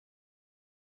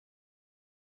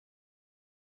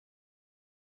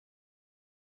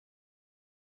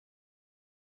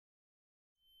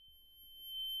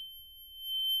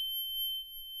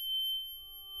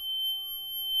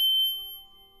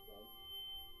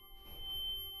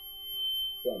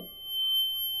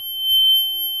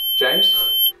James?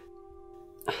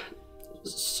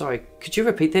 Sorry, could you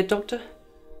repeat that, Doctor?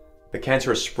 The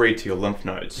cancer has spread to your lymph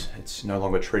nodes. It's no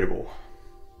longer treatable.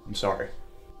 I'm sorry.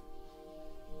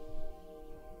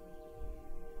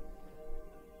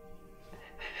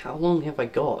 How long have I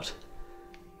got?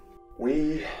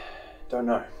 We don't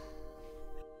know.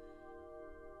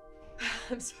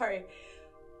 I'm sorry.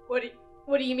 What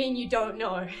do you mean you don't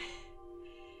know?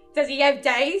 Does he have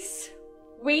days?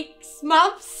 Weeks?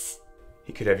 Months?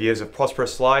 He could have years of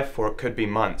prosperous life, or it could be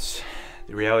months.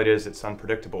 The reality is it's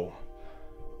unpredictable.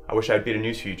 I wish I had better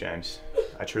news for you, James.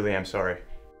 I truly am sorry.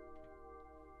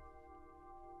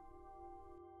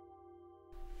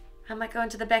 I might go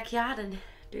into the backyard and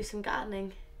do some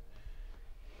gardening.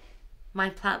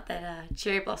 Might plant that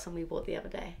cherry blossom we bought the other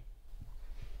day.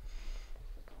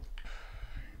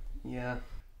 Yeah.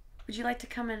 Would you like to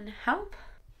come and help?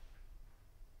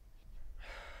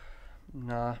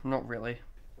 Nah, not really.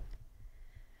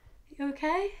 You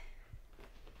okay?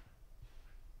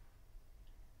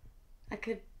 I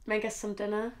could make us some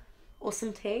dinner or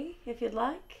some tea if you'd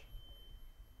like.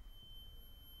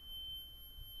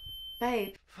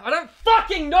 Babe. I don't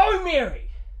fucking know, Mary!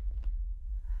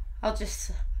 I'll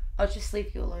just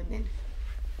leave you alone then.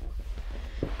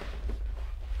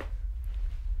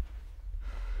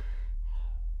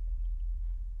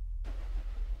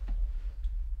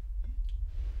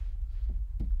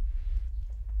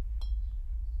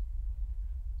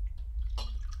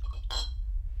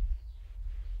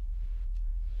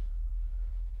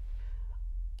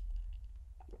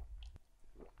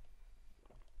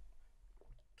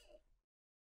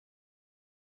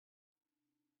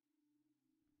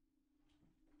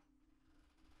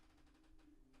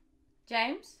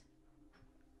 James?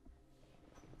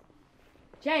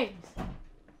 James?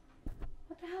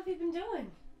 What the hell have you been doing?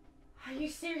 Are you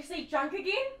seriously drunk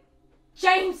again?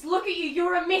 James, look at you.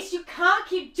 You're a mess. You can't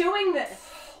keep doing this.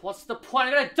 What's the point?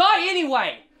 I'm gonna die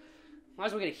anyway! Might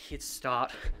as well get a head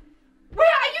start. Where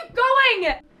are you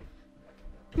going?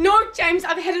 No, James,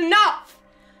 I've had enough.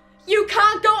 You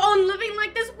can't go on living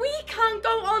like this. We can't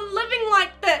go on living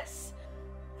like this.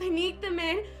 I need the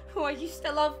man who I used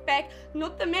to love back,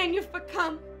 not the man you've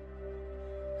become.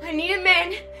 I need a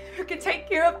man who can take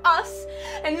care of us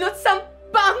and not some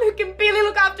bum who can barely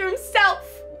look after himself.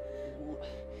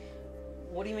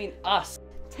 What do you mean, us?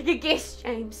 Take a guess,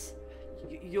 James.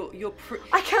 You're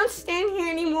I can't stand here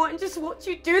anymore and just watch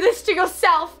you do this to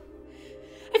yourself.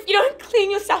 If you don't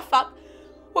clean yourself up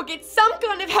or get some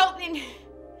kind of help, then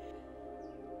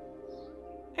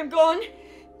I'm gone.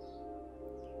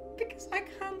 Because I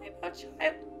can't let our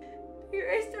child be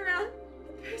raised around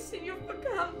the person you've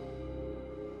become.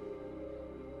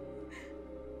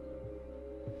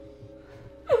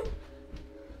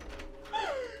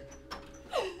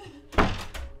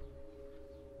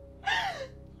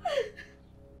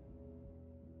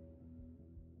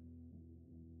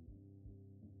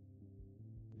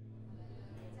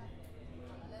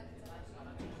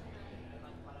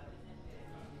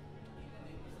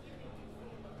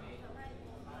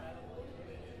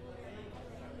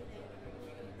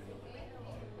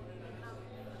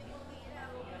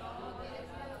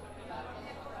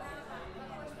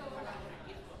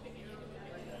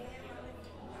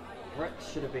 Rick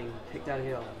should have been kicked out of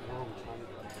here a long time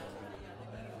ago.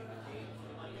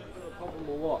 Got a problem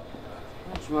or what?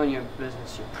 Why don't you mind your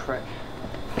business, you prick?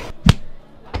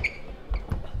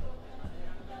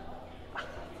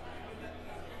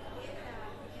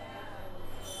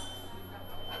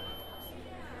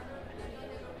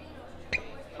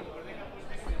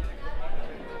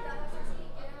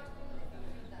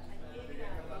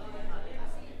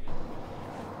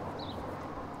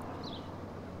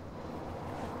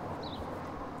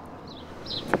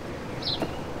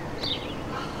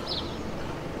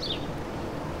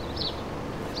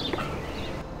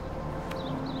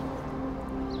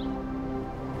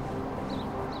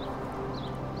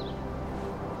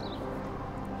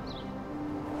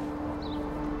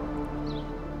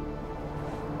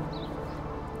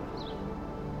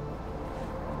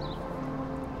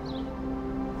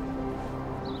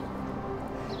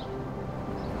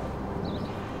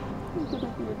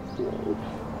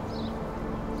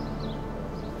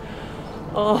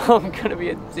 Oh, I'm gonna be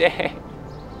a dad.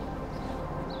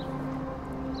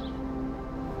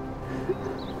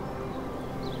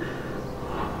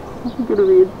 I'm gonna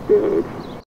be a dad.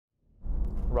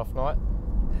 Rough night?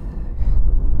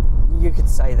 You could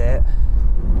say that.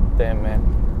 Damn, man.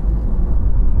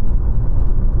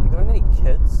 You got any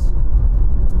kids?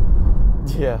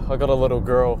 Yeah, I got a little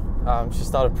girl. She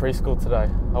started preschool today.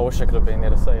 I wish I could have been there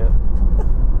to see it.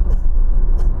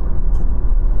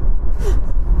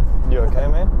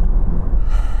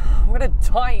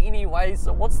 die anyway,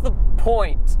 so what's the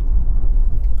point?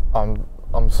 I'm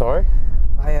sorry?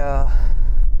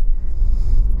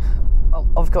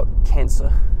 I've got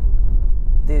cancer.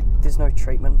 There's no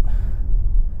treatment.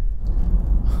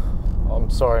 I'm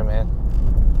sorry, man.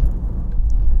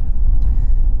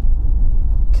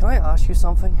 Can I ask you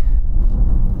something?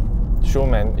 Sure,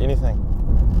 man, anything.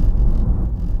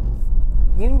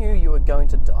 You knew you were going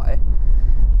to die.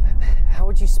 How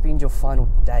would you spend your final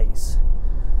days?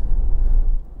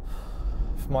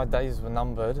 If my days were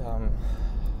numbered, I'd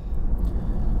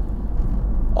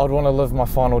want to live my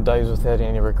final days without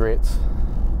any regrets.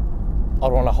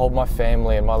 I'd want to hold my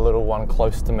family and my little one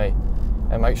close to me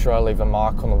and make sure I leave a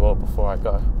mark on the world before I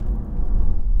go.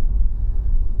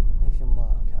 Leave your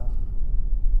mark, huh?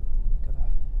 Gotta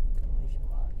leave your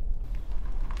mark.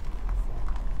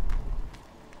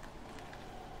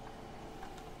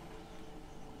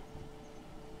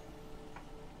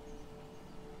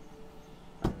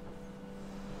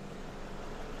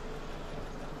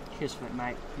 Cheers for it,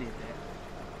 mate. Need that.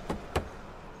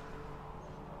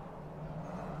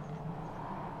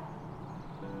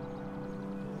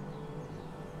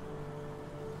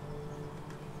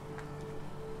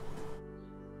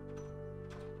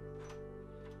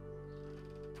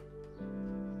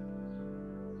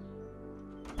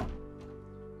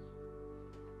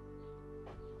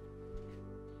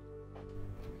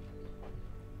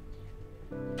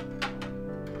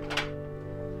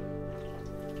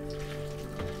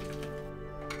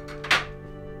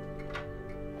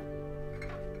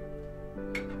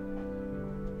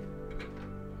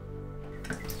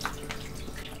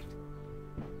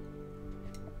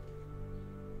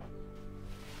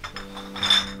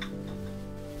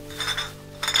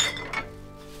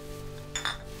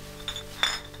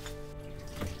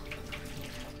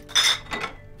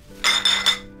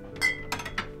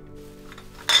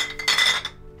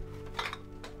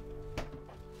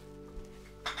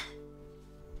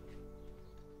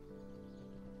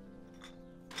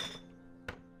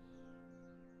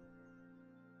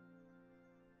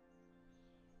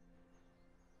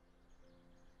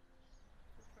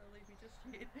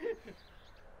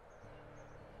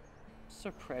 So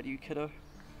proud of you, kiddo.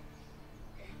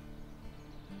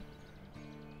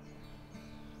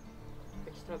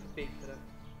 It's time for bed, kiddo.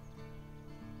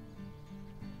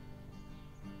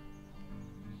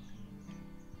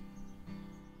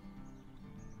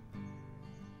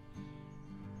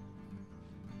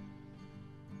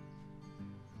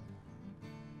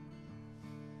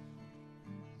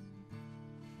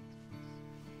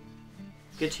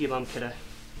 Good to your mum, kiddo.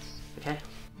 Okay?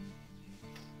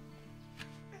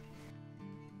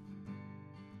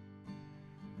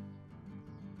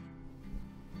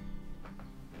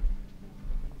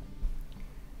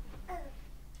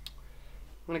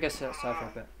 I'm gonna go sit outside for a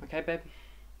bit, okay, babe?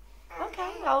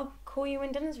 Okay, I'll call you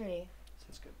when dinner's ready.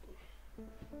 Sounds good.